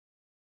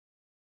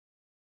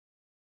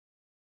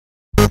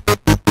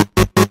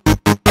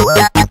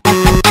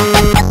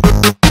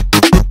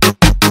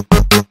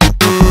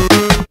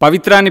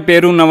పవిత్ర అని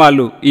పేరు ఉన్న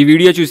వాళ్ళు ఈ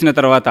వీడియో చూసిన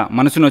తర్వాత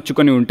మనసు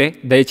నొచ్చుకొని ఉంటే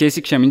దయచేసి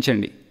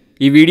క్షమించండి.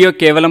 ఈ వీడియో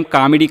కేవలం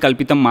కామెడీ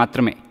కల్పితం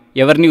మాత్రమే,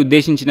 ఎవరిని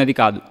ఉద్దేశించినది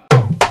కాదు.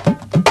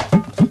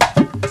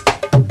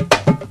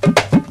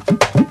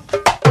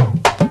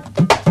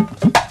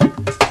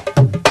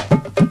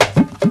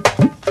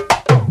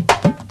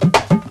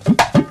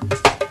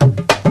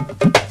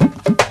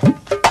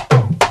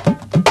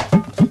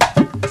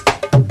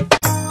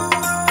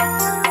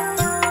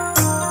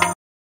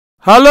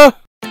 హలో,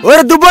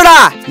 ఒరే దుబ్బడా,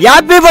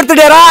 హ్యాపీ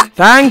బర్త్డే రా.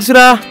 థ్యాంక్స్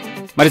రా.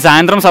 మరి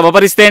సాయంత్రం సభ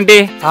పరిస్థితి ఏంటి?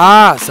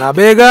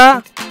 సభేగా,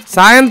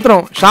 సాయంత్రం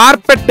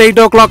షార్ప్ at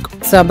 8 o'clock.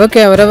 సభకి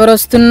ఎవరెవరు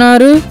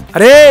వస్తున్నారు?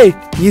 అరే,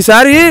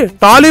 ఈసారి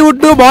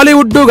టాలీవుడ్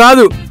బాలీవుడ్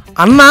కాదు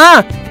అన్న,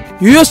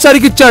 యుఎస్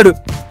సరికిచ్చాడు,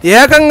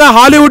 ఏకంగా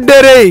హాలీవుడ్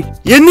రే.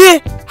 ఎన్ని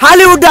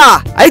హాలీవుడ్డా?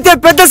 అయితే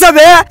పెద్ద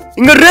సభే,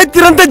 ఇంకా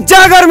రేతిరంతా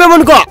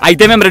జాగారమేమనుకో.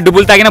 అయితే మేము రెడ్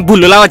బుల్ తాగిన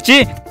బుల్లులా వచ్చి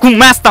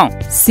కుమ్మేస్తాం.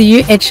 See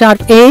you at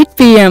sharp 8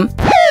 PM.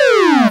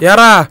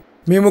 యారా,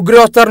 మీ ముగ్గురు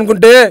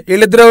వస్తారనుకుంటే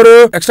వీళ్ళిద్దరు ఎవరు?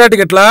 ఎక్స్ట్రా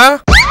టికెట్లా?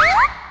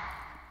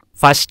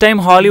 ఫస్ట్ టైం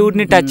హాలీవుడ్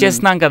ని టచ్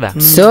చేస్తున్నాం కదా,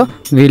 సో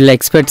వీళ్ళ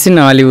ఎక్స్పర్ట్స్ ఇన్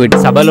హాలీవుడ్.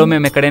 సభలో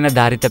మేము ఎక్కడైనా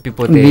దారి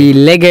తప్పిపోతే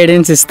వీళ్ళే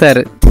గైడెన్స్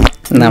ఇస్తారు.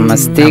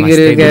 నమస్తే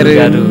గురువు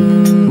గారు.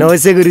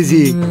 నమస్తే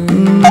గురుజీ.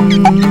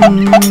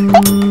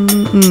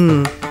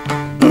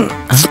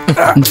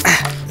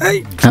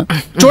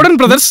 చూడండి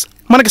బ్రదర్స్,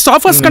 మనకి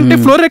సోఫాస్ కంటే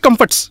ఫ్లోరే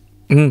కంఫర్ట్స్.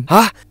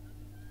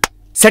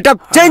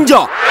 Setup change.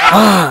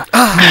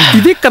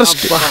 ఇది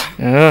కరెక్ట్.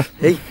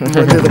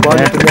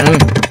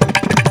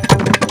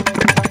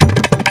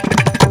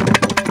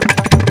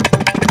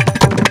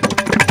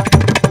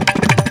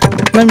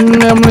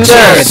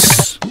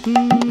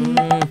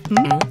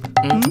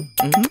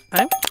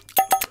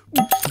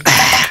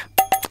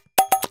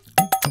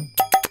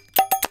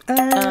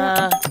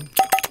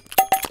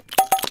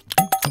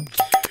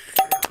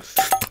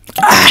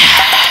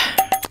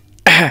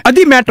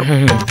 అది మ్యాటర్.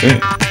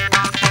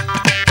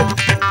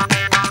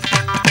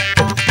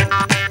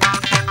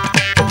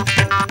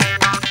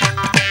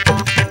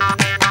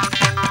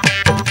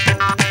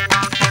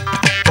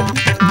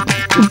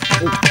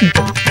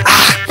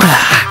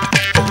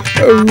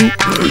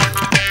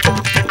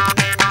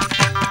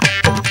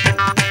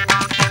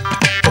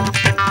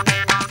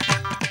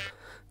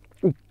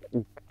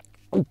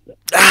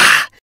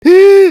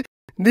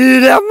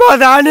 నీరమ్మ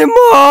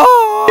దానిమ్మో.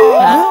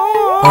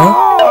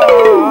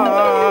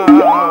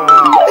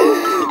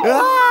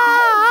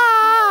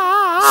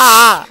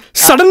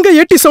 సడన్ గా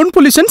 80 సౌండ్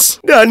పొల్యూషన్స్.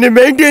 దాన్ని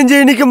మెయింటైన్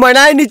చేయడానికి మా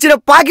నాయన ఇచ్చిన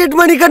పాకెట్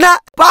మనీ కన్నా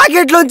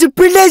పాకెట్ లోంచి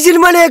పిండేసిన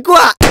మనీ ఎక్కువ.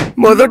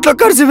 మొదట్లో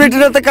ఖర్చు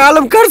పెట్టినంత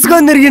కాలం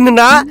ఖర్చుకొని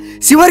తిరిగిందినా,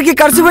 చివరికి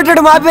ఖర్చు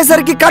పెట్టడం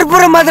ఆపేసరికి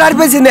కర్పూరం మాత్రం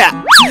ఆడిపేసింది.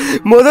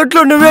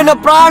 మొదట్లో నువ్వే నా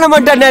ప్రాణం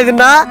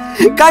అంటానేదిన్నా,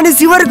 కానీ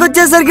చివరికి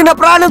వచ్చేసరికి నా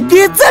ప్రాణం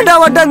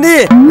తీర్చండి.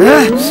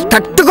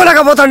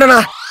 తట్టుకోలేకపోతాడనా.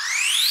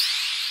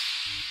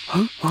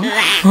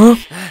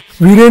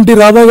 వీడేంటి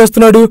రాధాగా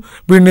వస్తున్నాడు?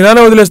 వీడిని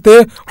ఇలానే వదిలేస్తే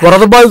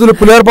వరద బాధితులు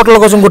పులిహార పొట్టల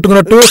కోసం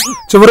కొట్టుకున్నట్టు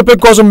చివరి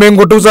పెక్ కోసం మేము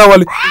కొట్టుకు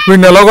సావాలి.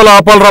 వీడిని ఎలాగోలా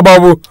ఆపాలరా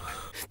బాబు.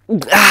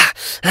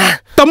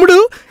 తమ్ముడు,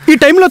 ఈ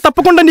టైంలో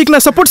తప్పకుండా నీకు నా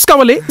సపోర్ట్స్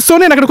కావాలి, సో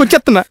నేను అక్కడికి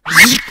వచ్చేస్తున్నా.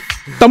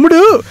 తమ్ముడు,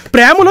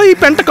 ప్రేమలో ఈ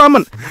పెంట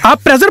కామన్, ఆ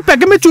ప్రెజర్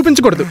పెగ్గమే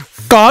చూపించకూడదు.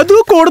 కాదు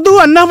కూడదు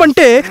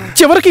అన్నామంటే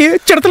చివరికి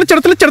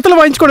చిడతలు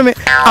వాయించుకోవడమే.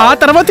 ఆ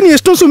తర్వాత నీ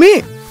ఇష్టం సుమి.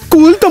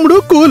 కూల్ తమ్ముడు,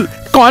 కూల్.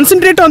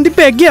 Concentrate on the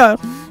పెగ్యా.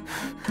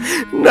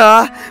 నా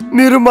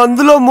మీరు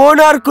మందులో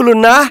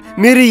మోనార్కులున్నా,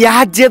 మీరు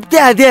యాడ్ చెప్తే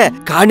అదే,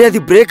 కానీ అది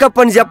బ్రేకప్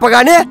అని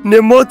చెప్పగానే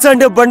నేను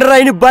మోచంటే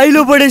బండరాయిని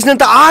బయలు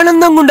పడేసినంత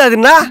ఆనందంగా ఉండదు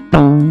నా.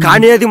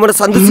 కానీ అది మన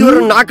సందు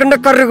శివరం నాకుండా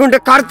కర్రగుంటే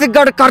కార్తిక్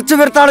గాడు ఖర్చు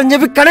పెడతాడని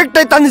చెప్పి కనెక్ట్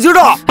అవుతుంది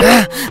చూడు.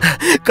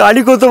 కానీ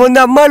కొంతమంది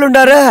అమ్మాయిలు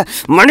ఉండారే,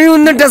 మనీ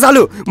ఉందంటే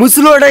చాలు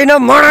ముసలోడైనా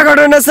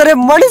మోనగాడైనా సరే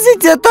మనిషి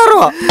చేస్తారు.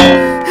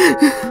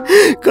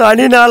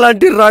 కానీ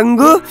నాలాంటి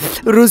రంగు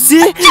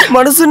రుచి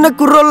మనసున్న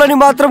కుర్రోళ్ళని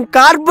మాత్రం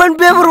కార్బన్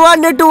పేపర్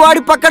వాడినట్టు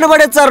వాడి పక్కన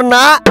పడేస్తారు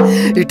నా.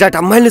 ఇట్లాంటి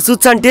అమ్మాయిని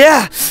చూచంటే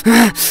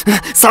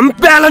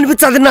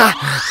సంపేయాలనిపించదు నా.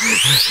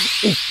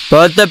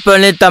 పోతే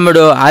పోనీ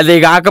తమ్ముడు, అది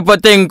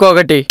కాకపోతే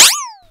ఇంకొకటి.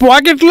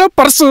 పాకెట్ లో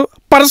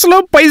పర్సులో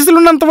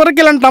పైసలున్నంత వరకు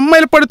ఇలాంటి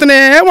అమ్మాయిలు పడుతూనే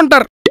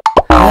ఉంటారు.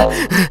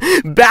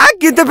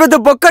 బ్యాగ్ ఇంత పెద్ద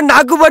బొక్క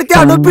నాకు పడితే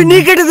ఆ నొప్పి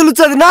నీకేటి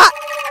తెలుస్తుంది నా.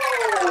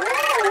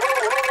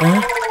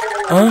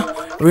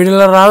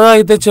 వీడిలో రాదా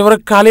అయితే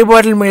చివరికి ఖాళీ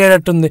బాటిల్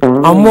మిగేటట్టుంది.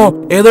 అమ్మో,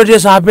 ఏదో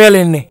చేసి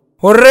ఆపేయాలి.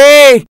 ఒర్రే,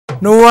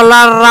 నువ్వు అలా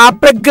రా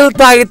పెగ్గులు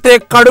తాగితే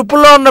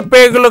కడుపులో ఉన్న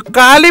పేగులు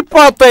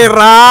కాలిపోతాయి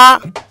రా.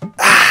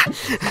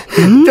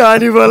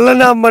 దాని వల్ల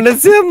నా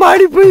మనసే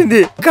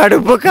మాడిపోయింది.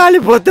 కడుపు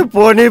కాలిపోతే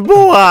పోనీ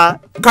పోవా.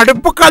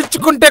 కడుపు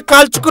కాల్చుకుంటే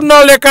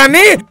కాల్చుకున్నావులే,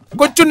 కానీ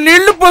కొంచెం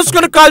నీళ్లు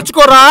పోసుకొని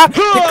కాల్చుకోరా,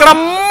 ఇక్కడ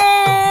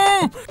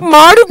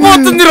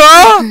మాడిపోతుందిరా.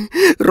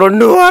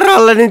 2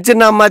 వారాల నుంచి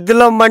నా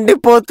మధ్యలో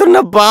మండిపోతున్న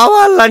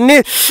భావాలన్నీ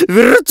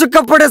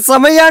విరుచుక్కపడే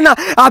సమయాన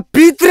ఆ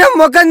పీత్రే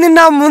ముఖంది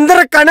నా ముందర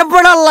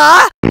కనపడాలా,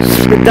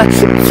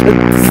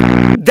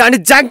 దాని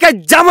జంక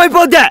జామ్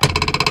అయిపోద్ది.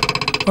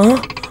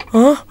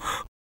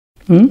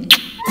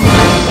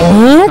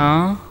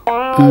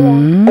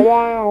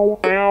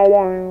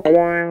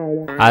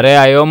 అరే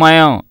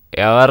అయోమయం,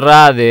 ఎవర్రా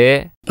అది?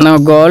 నా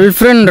గర్ల్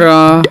ఫ్రెండ్ రా.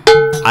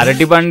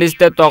 అరటి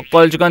పండిస్తే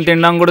తొక్కొల్చుకొని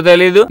తినడం కూడా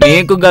తెలీదు,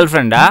 నీకు గర్ల్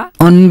ఫ్రెండా?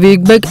 1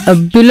 వీక్ బ్యాక్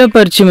అబ్బిలో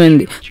పరిచయం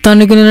అయింది.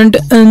 తనకి నేనంటే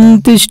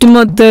ఎంత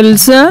ఇష్టమో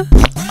తెలుసా?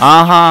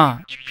 ఆహా,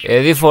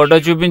 ఏది ఫోటో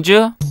చూపించు.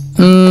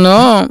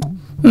 నో,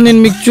 నేను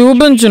మీకు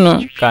చూపించను.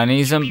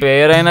 కనీసం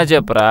పేరైనా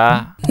చెప్పరా.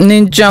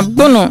 నేను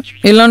చెప్పను,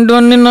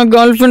 ఇలాంటివన్నీ నా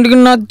గర్ల్ ఫ్రెండ్కి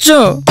నచ్చు.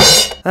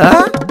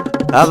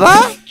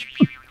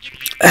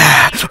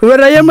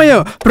 రయ్యమ్మయ్యో,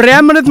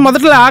 ప్రేమ అనేది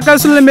మొదట్లో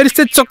ఆకాశంలో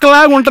మెరిస్తే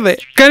చుక్కలాగా ఉంటది,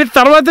 కానీ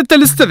తర్వాత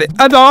తెలుస్తుంది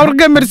అది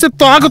ఓవర్గా మెరిస్తే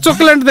తోక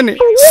చుక్కలాంటిదని.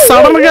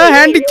 సడన్ గా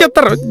హ్యాండ్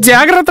ఇచ్చేస్తారు,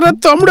 జాగ్రత్త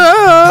తమ్ముడు.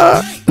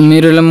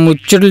 మీరు ఇలా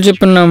ముచ్చట్లు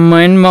చెప్పి నా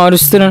మైండ్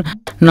మారుస్తున్నారు.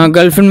 నా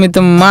గర్ల్ ఫ్రెండ్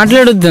మీతో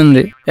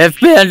మాట్లాడొద్దండి.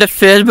 ఎఫ్బి అంటే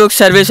ఫేస్బుక్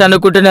సర్వీస్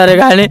అనుకుంటున్నారు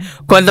కానీ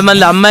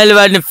కొంతమంది అమ్మాయిలు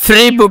వాటిని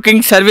ఫ్రీ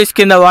బుకింగ్ సర్వీస్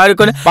కింద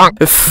వాడుకొని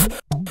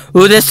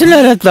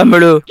ఊదేస్తున్నారా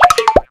తమ్ముడు?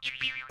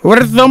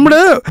 ఒరే తమ్ముడు,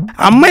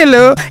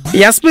 అమ్మాయిలు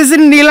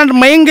ఎస్పెషల్లీ నీలాంటి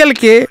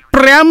మయంగలకి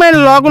ప్రేమ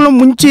లోకంలో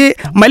ముంచి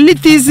మళ్ళీ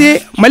తీసి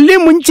మళ్ళీ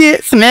ముంచి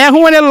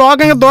స్నేహం అనే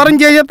లోకంగా దూరం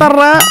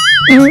చేసేస్తారా?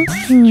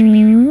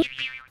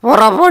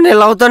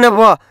 అవుతానే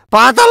పో,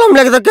 పాతాళం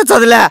లేక దక్కే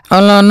చదిలే.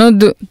 అలా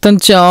అనొద్దు, తను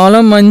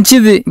చాలా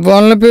మంచిది.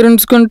 వాళ్ళ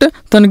పేరెంట్స్ కంటే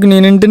తనకి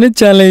నేనంటేనే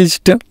చాలా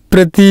ఇష్టం.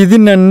 ప్రతిదీ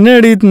నన్ను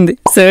అడుగుతుంది.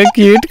 సో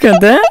క్యూట్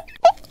కదా.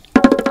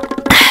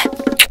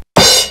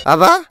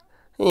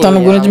 తన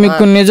గురించి మీకు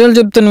కొన్ని నిజాలు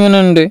చెప్తాను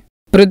వినండి.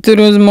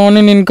 ప్రతిరోజు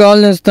మార్నింగ్ నేను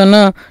కాల్ చేస్తానా,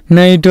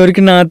 నైట్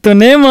వరకు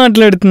నాతోనే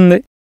మాట్లాడుతుంది.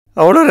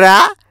 అవును రా,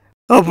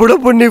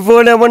 అప్పుడప్పుడు నీ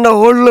ఫోన్ ఏమన్నా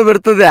హోల్డ్ లో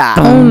పెడుతుందా?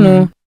 అవును,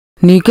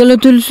 నీకెలా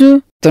తెలుసు?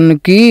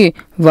 తనకి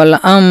వాళ్ళ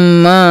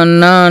అమ్మ,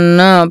 నాన్న,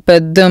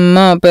 పెద్దమ్మ,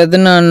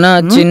 పెదనాన్న,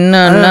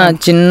 చిన్నాన్న,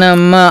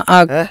 చిన్నమ్మ,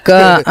 అక్క,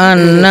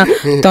 అన్న,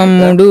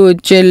 తమ్ముడు,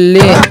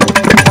 చెల్లి.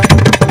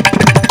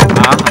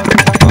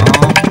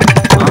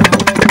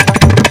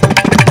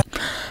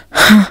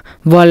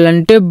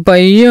 వాళ్ళంటే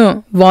భయం.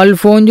 వాళ్ళు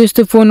ఫోన్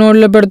చేస్తే ఫోన్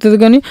ఓడ్లో పెడుతుంది,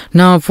 కానీ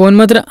నా ఫోన్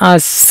మాత్రం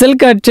అస్సలు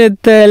కట్ చేస్తా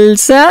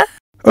తెలుసా?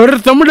 ఒరే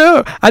తమ్ముడు,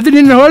 అది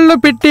నిన్ను హోల్డ్లో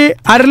పెట్టి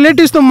ఆ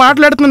రిలేటివ్స్ తో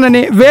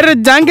మాట్లాడుతుందని వేరే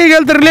జాంకీకి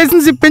వెళ్తే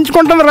రిలేషన్షిప్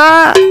పెంచుకుంటుందిరా.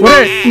 ఒరే,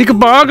 నీకు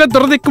బాగా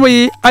దురద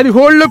ఎక్కువయ్యి అది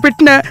హోల్డ్లో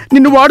పెట్టినా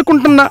నిన్ను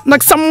వాడుకుంటున్నా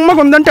నాకు సమ్మగా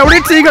ఉందంటే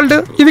ఎవడేటి చేయగలడు?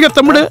 ఇదిగా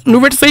తమ్ముడు,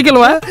 నువ్వెట్టి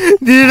చేయగలవా?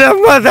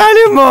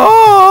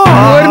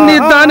 నీ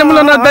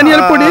దానిలో నా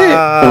ధనియాల పొడి.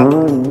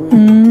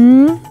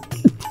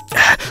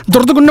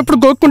 దురదగున్నప్పుడు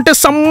గోక్కుంటే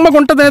సమ్మగా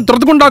ఉంటదని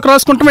దురదగుండాకు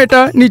రాసుకుంటామేట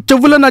నీ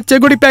చెవులో నా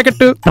చెగుడి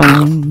ప్యాకెట్.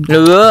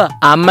 నువ్వు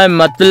అమ్మాయి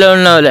మత్తులో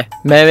ఉన్నావులే,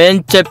 మేమేం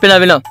చెప్పినా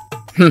వినవు.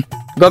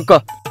 గొక్కో,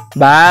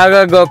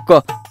 బాగా గొక్కో,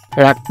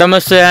 రక్తం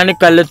వస్తాయని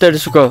కళ్ళు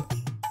తెరుచుకో.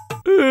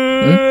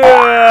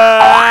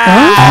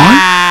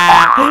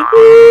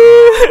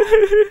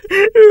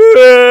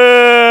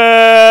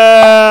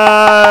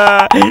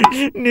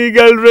 నీ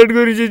గర్ల్ ఫ్రెండ్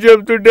గురించి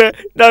చెప్తుంటే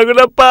నాకు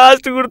నా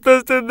పాస్ట్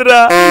గుర్తొస్తుందిరా,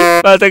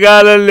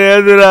 బతకాలం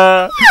లేదురా.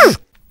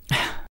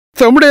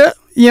 తమ్ముడు,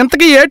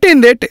 ఎంతకీ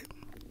ఏటైంది?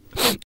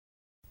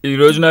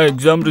 ఈరోజు నా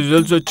ఎగ్జామ్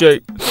రిజల్ట్స్ వచ్చాయి.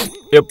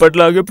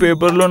 ఎప్పట్లాగే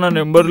పేపర్లో నా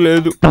నెంబర్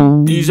లేదు.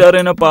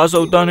 ఈసారైనా పాస్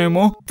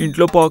అవుతానేమో.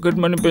 ఇంట్లో పాకెట్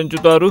మనీ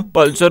పెంచుతారు,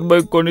 పల్సర్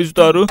బైక్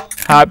కొనిస్తారు,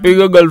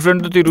 హ్యాపీగా గర్ల్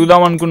ఫ్రెండ్తో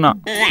తిరుగుదాం అనుకున్నా.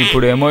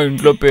 ఇప్పుడేమో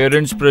ఇంట్లో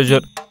పేరెంట్స్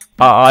ప్రెషర్.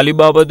 ఆ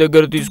ఆలీబాబా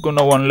దగ్గర తీసుకున్న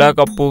 1 lakh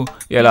అప్పు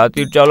ఎలా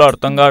తీర్చాలో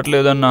అర్థం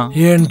కావట్లేదన్నా.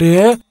 ఏంటి,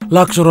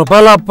 1,00,000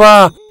 రూపాయలు అప్ప?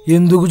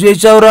 ఎందుకు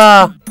చేసావురా?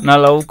 నా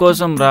లవ్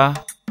కోసం రా.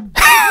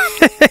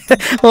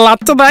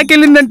 లచ్చ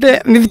దాకెళ్ళిందంటే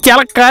నీది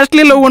చాలా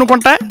కాస్ట్లీ లవ్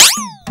అనుకుంటా.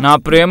 నా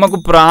ప్రేమకు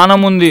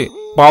ప్రాణం ఉంది,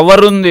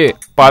 పవర్ ఉంది,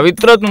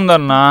 పవిత్రత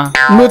ఉందన్నా.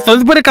 నువ్వు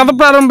తదుపరి కథ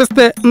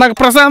ప్రారంభిస్తే నాకు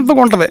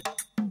ప్రశాంతంగా ఉంటది.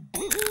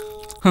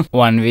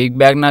 1 week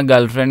బ్యాక్ నా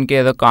గర్ల్ ఫ్రెండ్కి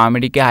ఏదో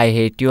కామెడీకి ఐ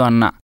హేట్ యూ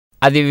అన్నా.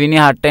 అది విని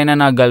హట్ అయిన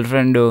నా గర్ల్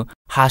ఫ్రెండ్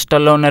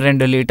హాస్టల్లో ఉన్న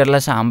 2 లీటర్ల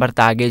సాంబార్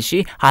తాగేసి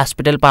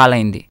హాస్పిటల్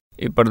పాలైంది.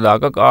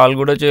 ఇప్పటిదాకా కాల్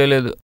కూడా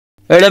చేయలేదు.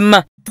 ఏడమ్మా,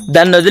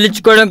 దాన్ని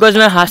వదిలించుకోవడం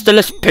కోసమే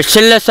హాస్టల్లో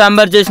స్పెషల్గా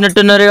సాంబార్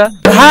చేసినట్టున్నారుగా.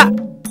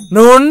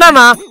 నువ్వు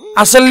ఉండనా?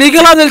 అసలు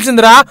నీకెలా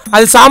తెలిసిందిరా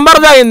అది సాంబార్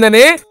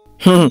తాగిందని?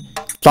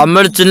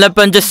 తమ్ముడు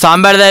చిన్నప్పటి నుంచి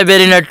సాంబార్ దాయి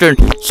పెరిగినట్టు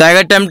సగ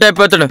టెంప్ట్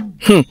అయిపోతాడు.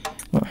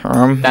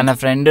 తన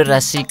ఫ్రెండ్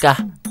రసిక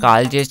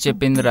కాల్ చేసి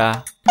చెప్పిందిరా.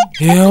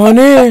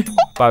 ఏమని?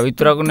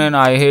 పవిత్రకు నేను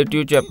ఐ హేట్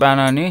యూ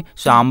చెప్పానని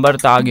సాంబార్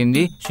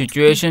తాగింది,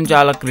 సిచ్యువేషన్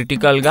చాలా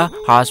క్రిటికల్గా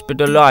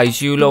హాస్పిటల్లో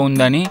ఐసీయూలో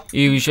ఉందని.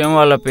 ఈ విషయం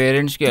వాళ్ళ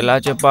పేరెంట్స్కి ఎలా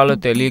చెప్పాలో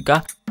తెలియక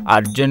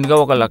అర్జెంట్గా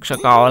 1,00,000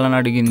 కావాలని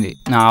అడిగింది.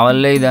 నా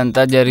వల్లే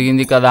ఇదంతా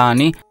జరిగింది కదా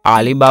అని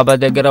ఆలీబాబా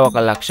దగ్గర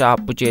 1,00,000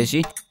 అప్పు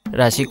చేసి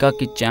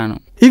రసికకి ఇచ్చాను.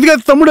 ఇదిగా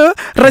తమ్ముడు,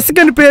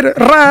 రసికని పేరు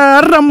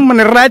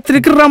రమ్మని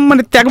రాత్రికి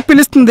రమ్మని తెగ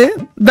పిలుస్తుంది.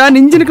 దాని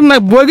ఇంజిన్కి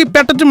నాకు భోగి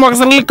పెట్టచ్చు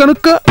ఒకసారి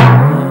కనుక్కో.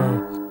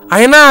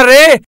 అయినా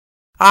రే,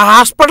 ఆ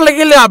హాస్పిటల్కి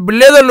వెళ్ళి ఆ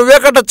బిల్లేదో నువ్వే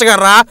కట్టచ్చు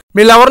కదరా,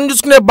 వీళ్ళు ఎవరిని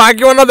చూసుకునే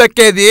భాగ్యం అన్నా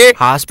దక్కేది.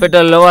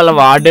 హాస్పిటల్లో వాళ్ళ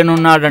వార్డెన్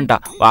ఉన్నాడంట,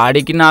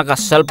 వాడికి నాకు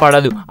అస్సలు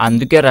పడదు,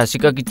 అందుకే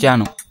రసికకి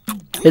ఇచ్చాను.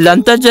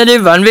 ఇదంతా సరే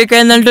 1 week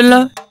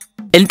అయిందంటున్నావు.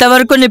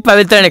 ఎంతవరకు నీ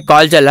పవిత్రానికి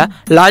కాల్ చేయాలా?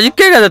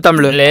 లాజిక్కే కదా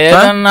తమ్ముడు.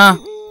 లేదన్నా,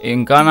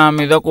 ఇంకా నా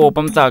మీద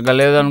కోపం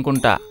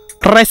తగ్గలేదనుకుంటా.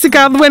 రసిక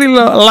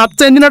ఆధ్వర్యంలో లచ్చ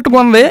ఎంజినట్టుగా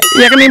ఉంది.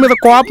 ఇక నీ మీద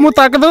కోపము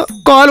తగ్గదు,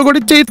 కాలు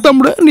కూడా చేయి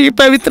తమ్ముడు. నీ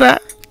పవిత్ర.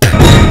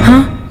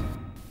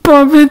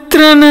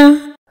 పవిత్రనా?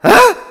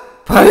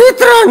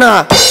 పవిత్రనా?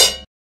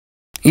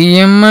 ఈ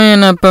అమ్మాయి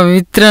నా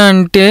పవిత్ర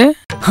అంటే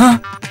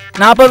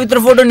నా పవిత్ర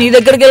ఫోటో నీ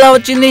దగ్గరికి ఎలా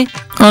వచ్చింది?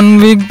 1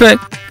 వీక్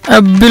బ్యాక్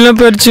అబ్బిలో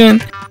పరిచయం.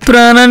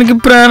 ప్రాణానికి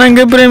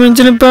ప్రాణంగా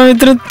ప్రేమించిన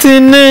పవిత్ర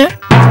తిన్నే.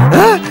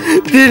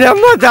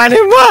 దీనమ్మ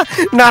దానిమ్మ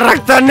నా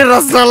రక్తాన్ని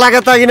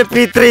రసంలాగా తాగిన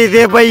పీత్ర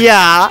ఇదే భయ్యా.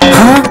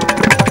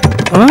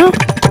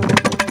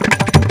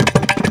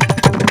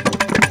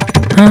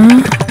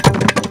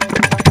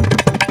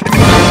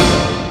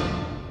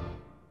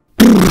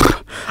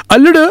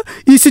 అల్లుడు,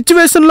 ఈ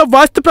సిచ్యువేషన్ లో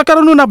వాస్తు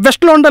ప్రకారం నువ్వు నా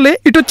వెస్ట్ లో ఉండాలి.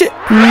 ఇటు వచ్చి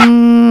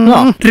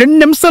 2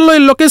 నిమిషాల్లో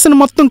ఈ లొకేషన్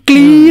మొత్తం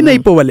క్లీన్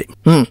అయిపోవాలి.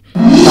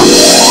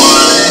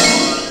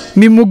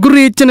 మీ ముగ్గురు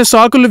ఇచ్చిన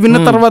సాకులు విన్న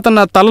తర్వాత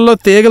నా తలలో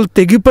తీగలు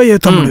తెగిపోయే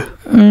తమ్ముడు.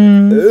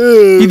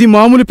 ఇది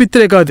మామూలు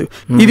పిత్రే కాదు.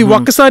 ఇది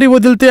ఒక్కసారి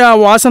వదిలితే ఆ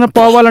వాసన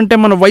పోవాలంటే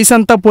మన వయసు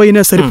అంతా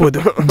పోయినా సరిపోదు.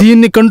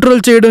 దీన్ని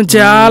కంట్రోల్ చేయడం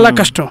చాలా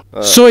కష్టం.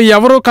 సో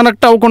ఎవరూ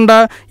కనెక్ట్ అవ్వకుండా,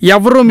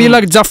 ఎవరూ మీలా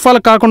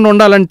జఫాలు కాకుండా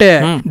ఉండాలంటే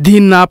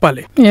దీన్ని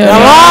ఆపాలి.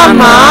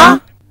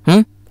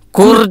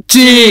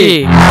 కుర్చీ.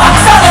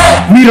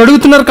 మీరు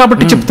అడుగుతున్నారు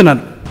కాబట్టి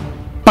చెప్తున్నాను.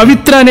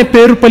 పవిత్ర అనే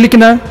పేరు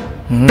పలికిన,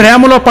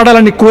 ప్రేమలో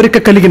పడాలని కోరిక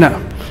కలిగిన,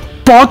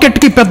 పాకెట్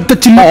కి పెద్ద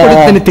చిల్లు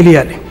పడుతుందని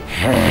తెలియాలి.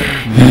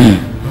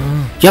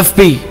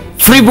 ఎఫ్పి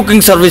ఫ్రీ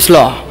బుకింగ్ సర్వీస్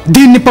లో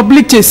దీన్ని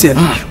పబ్లిక్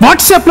చేసేయాలి.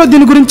 వాట్సాప్ లో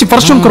దీని గురించి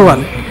వర్షం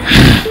కురవాలి.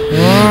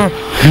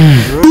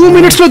 2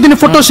 minutes లో దీని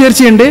ఫోటో షేర్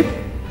చేయండి,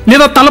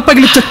 లేదా తల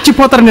పగిలి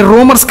చచ్చిపోతారని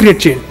రూమర్స్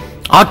క్రియేట్ చేయండి.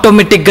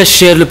 ఆటోమేటిక్ గా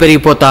షేర్లు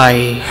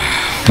పెరిగిపోతాయి.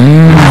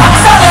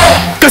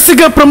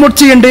 కసిగా ప్రమోట్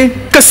చేయండి,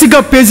 కసిగా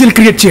పేజీలు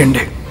క్రియేట్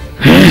చేయండి.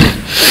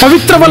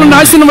 పవిత్ర వాళ్ళు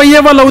నాశనం అయ్యే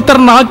వాళ్ళు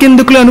అవుతారు,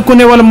 నాకెందుకులే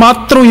అనుకునే వాళ్ళు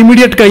మాత్రం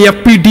ఇమీడియట్ గా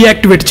ఎఫ్పి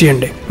డియాక్టివేట్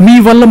చేయండి. మీ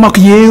వల్ల మాకు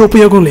ఏ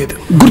ఉపయోగం లేదు.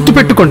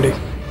 గుర్తుపెట్టుకోండి,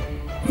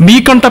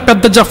 మీకంట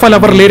పెద్ద జఫాలు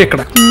ఎవరు లేరు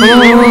ఇక్కడ.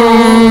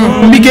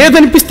 మీకు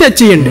ఏదనిపిస్తే అది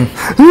చేయండి.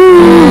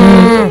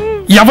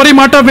 ఎవరి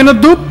మాట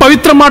వినొద్దు,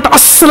 పవిత్ర మాట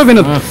అస్సలు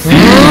వినొద్దు.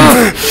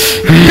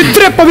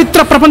 పిత్రే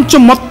పవిత్ర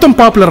ప్రపంచం మొత్తం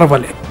పాపులర్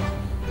అవ్వాలి.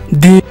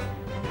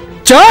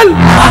 చాల్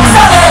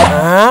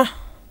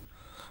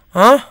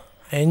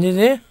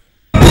ఏంది?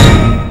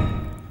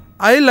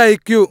 ఐ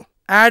లైక్ యూ,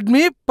 యాడ్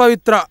మీ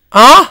పవిత్ర.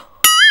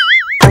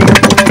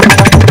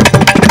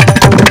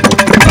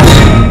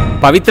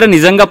 పవిత్ర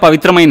నిజంగా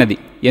పవిత్రమైనది.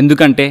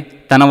 ఎందుకంటే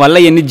తన వల్ల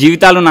ఎన్ని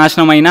జీవితాలు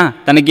నాశనమైనా,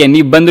 తనకి ఎన్ని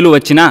ఇబ్బందులు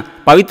వచ్చినా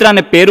పవిత్ర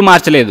అనే పేరు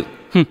మార్చలేదు.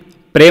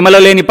 ప్రేమలో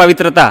లేని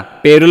పవిత్రత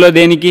పేరులో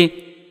దేనికి?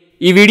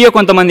 ఈ వీడియో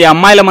కొంతమంది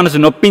అమ్మాయిల మనసు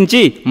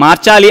నొప్పించి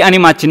మార్చాలి అని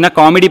మా చిన్న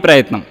కామెడీ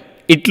ప్రయత్నం.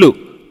 ఇట్లు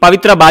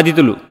పవిత్ర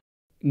బాధితులు.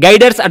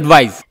 గైడర్స్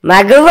అడ్వైజ్: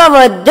 మగువ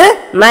వద్దు,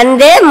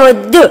 మందే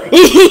ముద్దు.